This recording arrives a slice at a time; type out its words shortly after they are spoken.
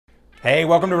Hey,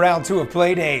 welcome to round 2 of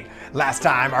Playdate. Last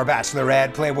time, our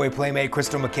bachelorette, Playboy Playmate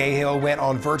Crystal McCahill went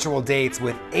on virtual dates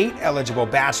with 8 eligible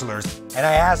bachelors, and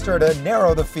I asked her to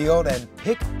narrow the field and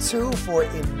pick 2 for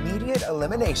immediate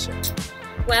elimination.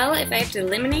 Well, if I have to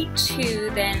eliminate 2,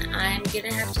 then I'm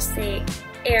gonna have to say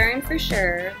Aaron for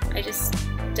sure. I just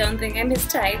don't think I'm his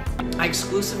type. I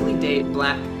exclusively date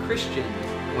Black Christian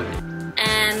women.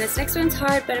 And this next one's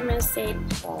hard, but I'm gonna say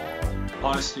Paul.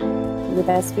 Honesty. The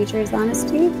best feature is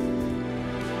honesty.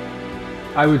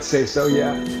 I would say so,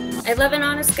 yeah. I love an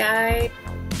honest guy,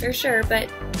 for sure,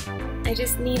 but I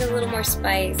just need a little more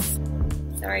spice.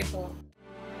 Sorry, Paul.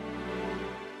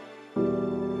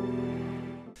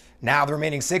 Now the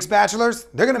remaining 6 bachelors,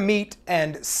 they're gonna meet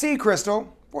and see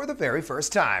Crystal for the very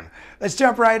first time. Let's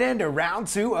jump right into round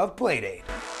 2 of Playdate.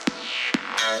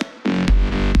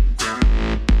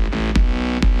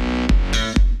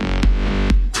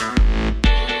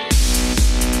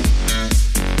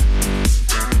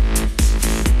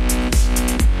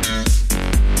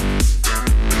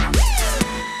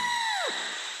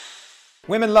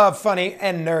 Women love funny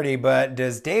and nerdy, but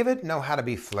does David know how to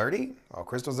be flirty? Well,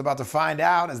 Crystal's about to find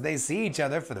out as they see each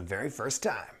other for the very first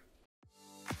time.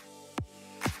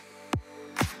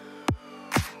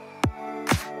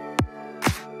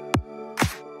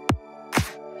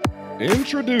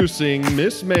 Introducing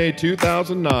Miss May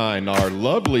 2009, our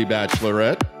lovely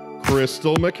bachelorette,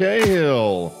 Crystal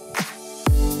McCahill.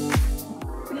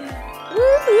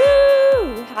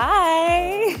 Woohoo!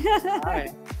 Hi.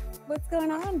 Hi. What's going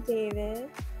on, David?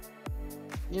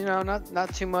 You know,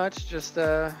 not too much. Just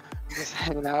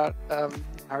hanging out. How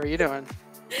are you doing?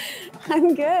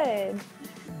 I'm good.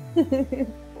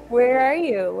 Where are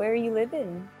you? Where are you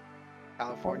living?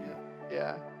 California.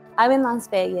 Yeah. I'm in Las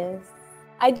Vegas.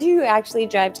 I do actually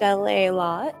drive to LA a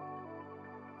lot.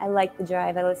 I like the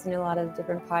drive. I listen to a lot of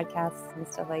different podcasts and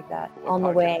stuff like that on the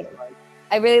way.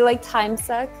 I really like Time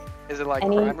Suck. Is it like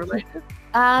crime related?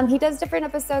 He does different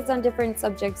episodes on different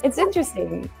subjects. It's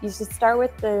interesting. You should start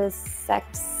with the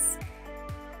sex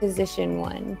position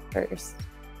one first.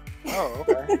 Oh,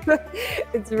 okay.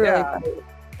 It's really funny.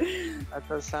 That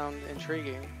does sound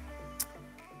intriguing.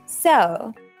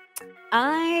 So,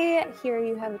 I hear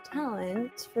you have a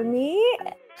talent for me.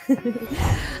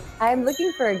 I'm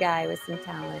looking for a guy with some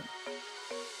talent.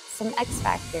 Some X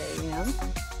factor, you know?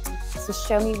 So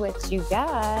show me what you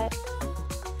got.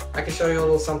 I can show you a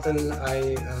little something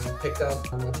I picked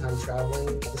up on my time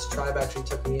traveling. This tribe actually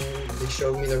took me in. They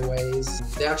showed me their ways.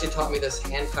 They actually taught me this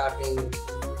hand clapping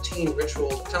routine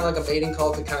ritual, kind of like a mating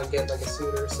call to kind of get like a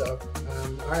suitor. So,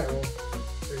 all right, well,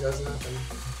 here goes nothing.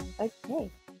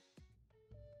 Okay.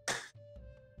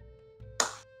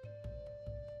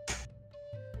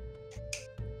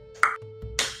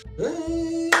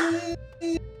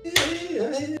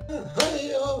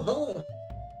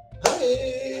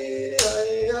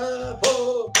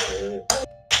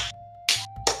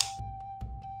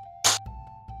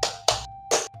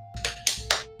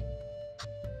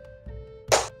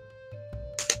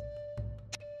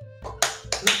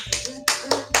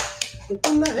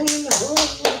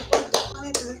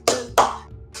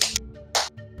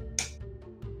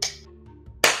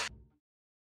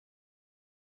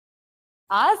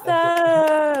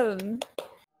 Awesome!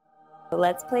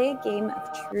 Let's play a game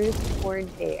of Truth or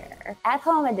Dare. At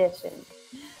Home edition.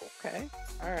 Okay.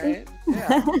 All right.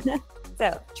 Yeah.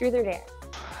 So, Truth or Dare?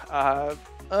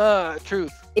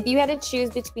 Truth. If you had to choose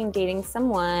between dating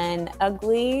someone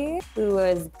ugly who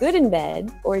was good in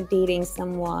bed or dating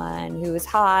someone who was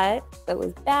hot but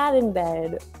was bad in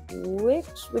bed,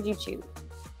 which would you choose?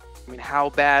 I mean,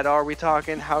 how bad are we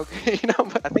talking? How, I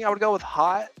think I would go with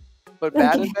hot, but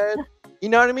bad in bed. You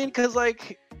know what I mean? Because,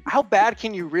 like, how bad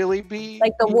can you really be?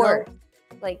 Like the worst.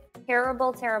 Like,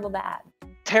 terrible, terrible bad.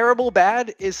 Terrible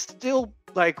bad is still,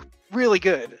 like, really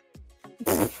good.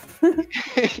 When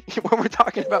we're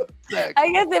talking about sex.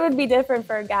 I guess it would be different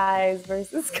for guys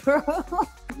versus girls.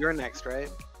 You're next,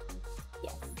 right?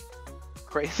 Yes.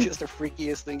 Craziest or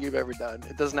freakiest thing you've ever done.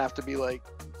 It doesn't have to be, like,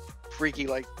 freaky,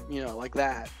 like, like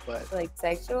that, but... Like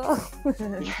sexual?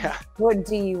 Yeah. What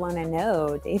do you want to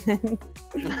know, David?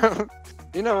 I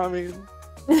mean...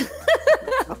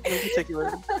 Nothing in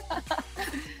particular.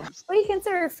 What do you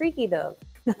consider freaky, though?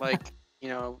 Like,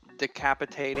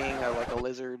 decapitating like a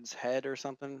lizard's head or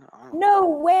something. No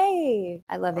way!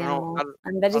 I love animals.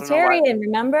 I'm vegetarian,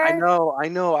 remember? I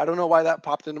know. I don't know why that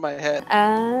popped into my head.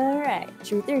 All right,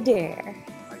 truth or dare?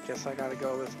 I guess I gotta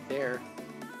go with dare.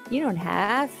 You don't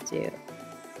have to.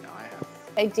 No, I have.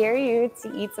 I dare you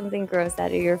to eat something gross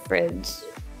out of your fridge.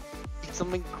 Eat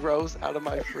something gross out of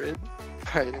my fridge?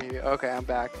 Right, okay, I'm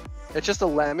back. It's just a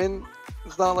lemon.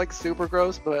 It's not like super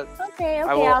gross, but Okay,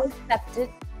 I will I'll accept it.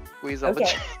 squeeze all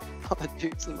Okay. all the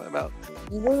juice in my mouth.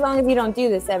 As long as you don't do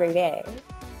this every day.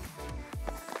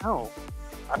 No.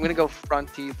 I'm going to go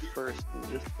front teeth first. And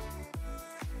just...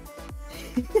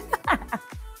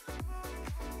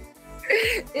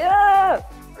 Yeah.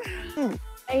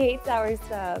 I hate sour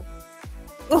stuff.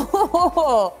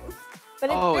 Oh, but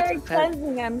it's Oh, it's very intense.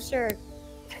 cleansing, I'm sure.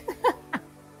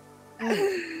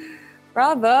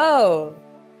 Bravo.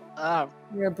 Ah,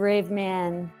 You're a brave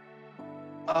man.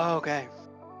 oh, okay.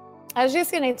 I was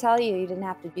just going to tell you didn't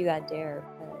have to do that dare,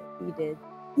 but you did.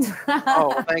 Oh,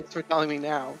 well, thanks for telling me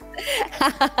now.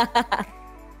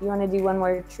 You want to do one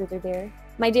more truth or dare?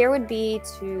 My dare would be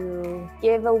to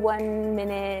give a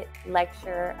 1-minute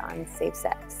lecture on safe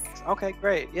sex. Okay,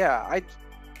 great. Yeah,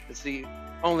 it's the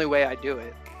only way I do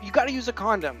it. You got to use a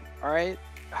condom, all right?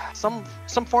 Some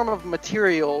form of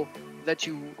material that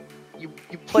you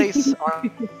place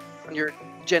on your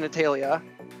genitalia,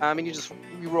 and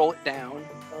you roll it down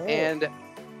and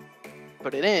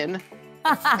put it in,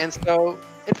 and so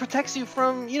it protects you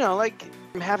from like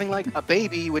from having like a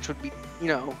baby, which would be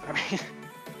I mean,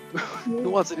 who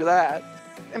wants to do that?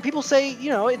 And people say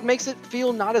it makes it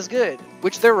feel not as good,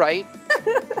 which they're right,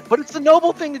 but it's the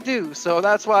noble thing to do, so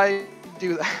that's why I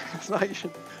do that. That's why you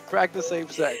should practice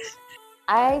safe sex.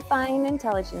 I find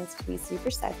intelligence to be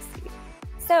super sexy.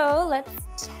 So let's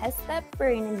test that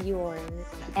brain of yours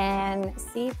and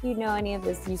see if you know any of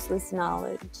this useless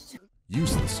knowledge.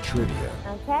 Useless trivia.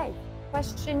 Okay,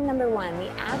 question number 1. The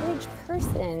average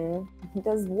person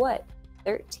does what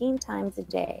 13 times a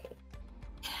day?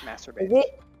 Masturbate. Is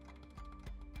it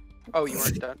Oh, you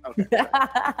weren't done? Okay.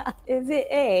 Is it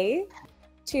A,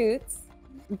 toots,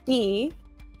 B,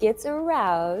 gets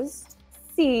aroused,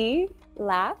 C,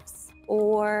 laughs,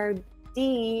 or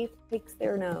D, picks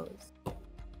their nose?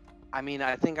 I mean,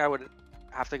 I think I would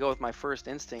have to go with my first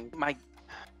instinct.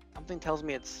 Something tells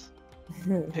me it's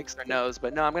picks their nose,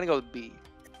 but no, I'm gonna go with B.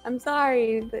 I'm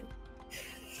sorry, but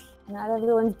not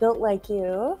everyone's built like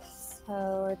you,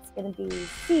 so it's gonna be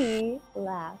C,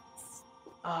 laughs.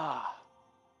 Ah,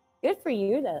 Good for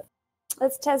you, though.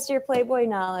 Let's test your Playboy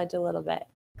knowledge a little bit.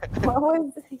 What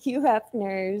was Hugh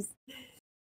Hefner's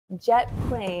jet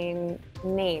plane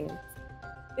named?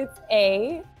 It's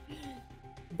A,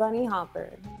 Bunny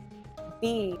Hopper,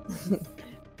 B,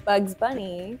 Bugs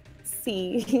Bunny,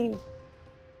 C,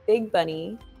 Big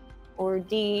Bunny, or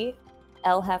D,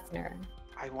 L. Hefner.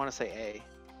 I want to say A,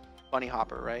 Bunny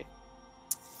Hopper, right?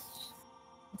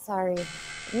 Sorry.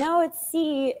 No, it's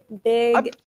C,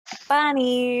 Big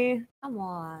Bunny. Come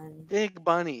on. Big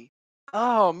Bunny.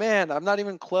 Oh man, I'm not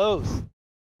even close.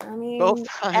 I mean, Both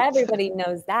times. everybody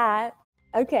knows that.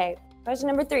 Okay, question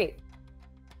number 3.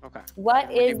 Okay.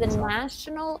 What is the Give me some.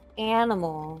 national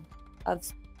animal of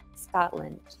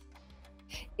Scotland?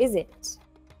 Is it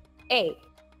A,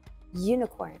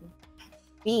 unicorn,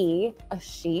 B, a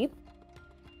sheep,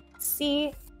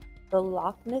 C, the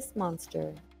Loch Ness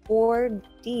Monster, or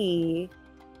D,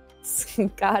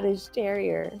 Scottish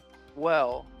Terrier?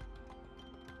 Well,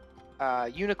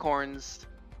 unicorns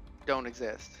don't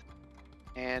exist.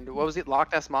 And what was it,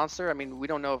 Loch Ness Monster? I mean, we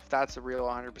don't know if that's a real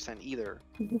 100% either.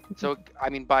 So, I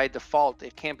mean, by default,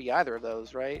 it can't be either of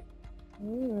those, right?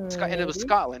 And it was Maybe.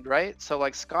 Scotland, right? So,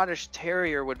 like, Scottish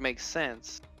Terrier would make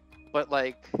sense. But,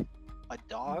 like, a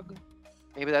dog?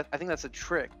 Maybe I think that's a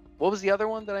trick. What was the other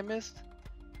one that I missed?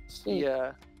 Sheep.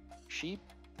 The sheep?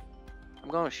 I'm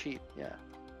going with sheep, yeah.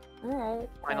 All right.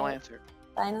 Final answer.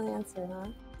 Final answer, huh?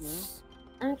 Mhm.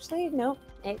 Actually, nope.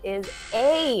 It is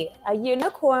a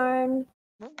unicorn.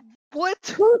 What?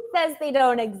 Who says they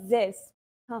don't exist?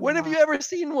 Come When have on. you ever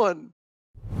seen one?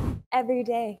 Every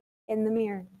day in the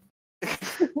mirror.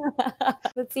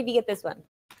 Let's see if you get this one.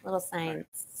 Little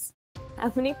science.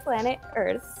 How many planet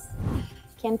Earths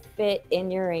can fit in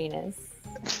Uranus?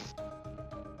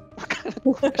 What kind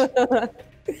of question?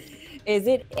 Is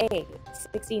it A,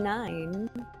 69,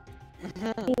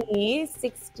 B,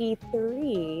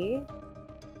 63,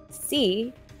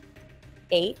 C,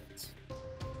 8,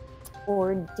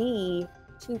 or D,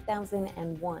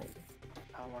 2001?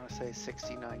 I want to say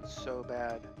 69 so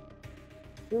bad.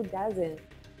 Who doesn't?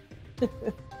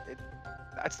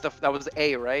 That was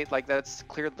A, right? Like that's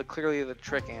clearly the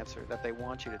trick answer that they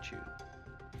want you to choose.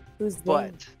 Who's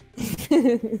But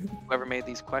whoever made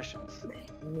these questions.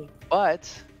 Me.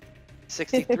 But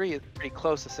 63 is pretty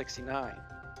close to 69.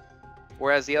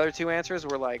 Whereas the other two answers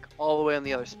were like all the way on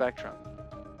the other spectrum.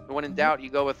 And when in doubt, you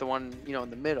go with the one, in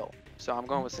the middle. So I'm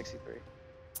going with 63.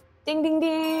 Ding, ding,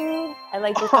 ding. I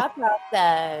like your thought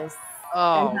process.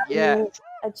 Oh, And how yeah. you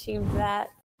achieved that.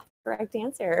 correct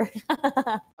answer.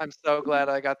 I'm so glad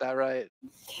I got that right.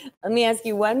 Let me ask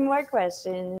you one more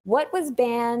question. What was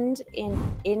banned in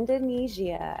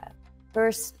Indonesia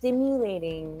for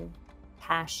stimulating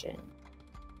passion?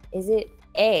 Is it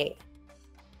A,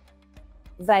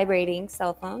 vibrating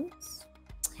cell phones,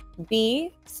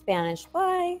 B, Spanish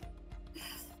fly,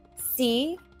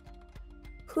 C,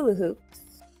 hula hoops,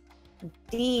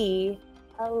 D,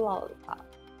 a lollipop?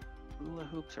 Hula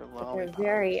hoops or They're lollipops?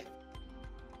 very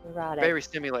erotic. Very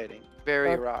stimulating. Very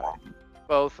Both of erotic.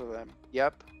 Both of them.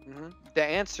 Yep. The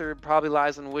answer probably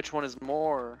lies in which one is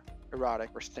more erotic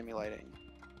or stimulating.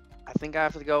 I think I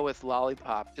have to go with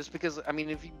lollipop, just because, I mean,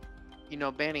 if you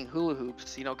know, banning hula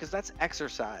hoops, you know, because that's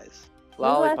exercise.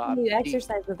 When's the last Lollipop. time you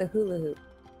exercise with a hula hoop?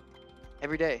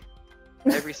 Every day.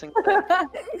 Every single day.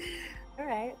 All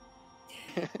right.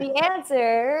 The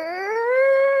answer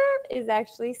is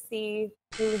actually C,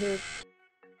 hula hoop.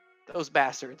 Those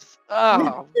bastards.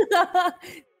 Oh.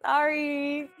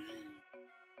 Sorry.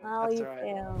 Oh, That's you all right.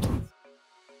 failed.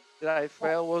 Did I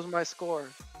fail? What was my score?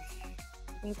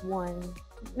 I think 1.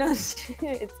 No, it's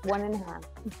 1.5. Are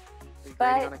you grading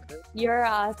But on a curve? you're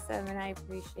awesome, and I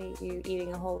appreciate you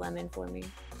eating a whole lemon for me.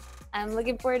 I'm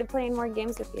looking forward to playing more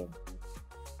games with you.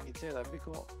 Me too. That'd be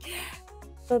cool.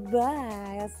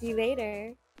 Bye-bye. I'll see you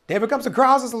later. David comes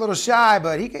across as a little shy,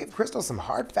 but he gave Crystal some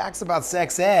hard facts about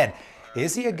sex ed.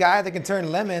 Is he a guy that can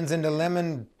turn lemons into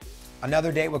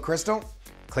another date with Crystal?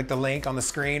 Click the link on the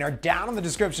screen or down in the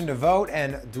description to vote,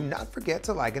 and do not forget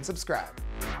to like and subscribe.